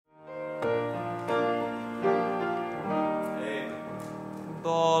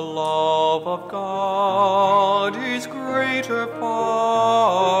of God is greater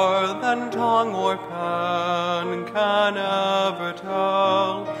far than tongue or pen can ever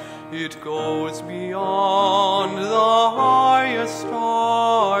tell. It goes beyond the highest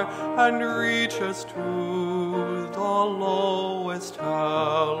star and reaches to the lowest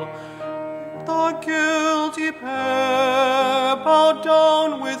hell. The guilty pair bowed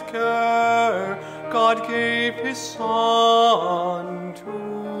down with care. God gave his Son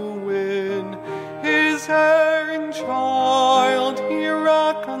to win. His erring child he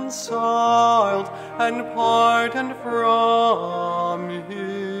reconciled and pardoned from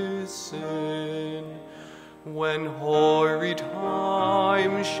his sin. When hoary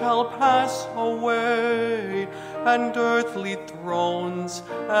time shall pass away, and earthly thrones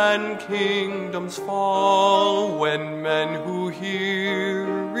and kingdoms fall, when men who hear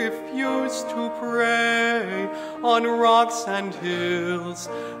refuse to pray, on rocks and hills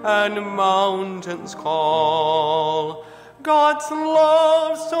and mountains call, God's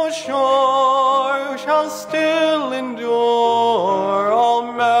love so sure shall still endure,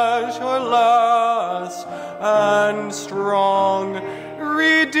 all measureless and strong,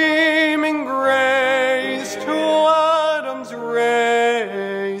 redeeming grace to Adam's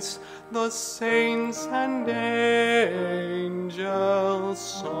race, the saints and angels'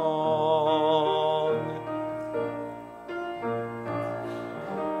 song.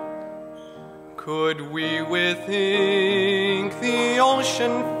 Could we with ink the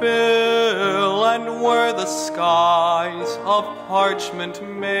ocean fill, and were the skies of parchment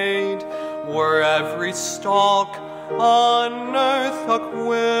made, were every stalk on earth a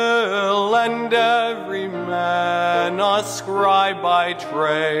quill, and every man a scribe by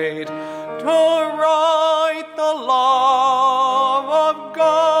trade, to write the love of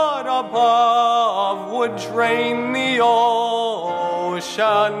God above would drain the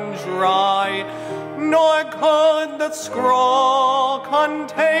ocean dry, nor could the scroll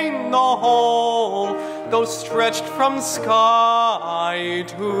contain the whole, though stretched from sky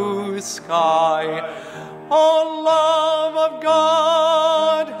to sky. O love of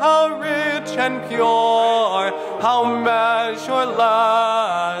God, how rich and pure, how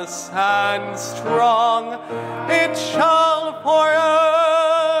measureless and strong, it shall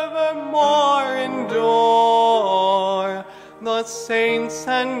forevermore endure, the saints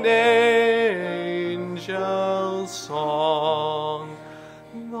and angels' song,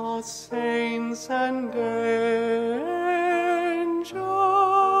 the saints and angels'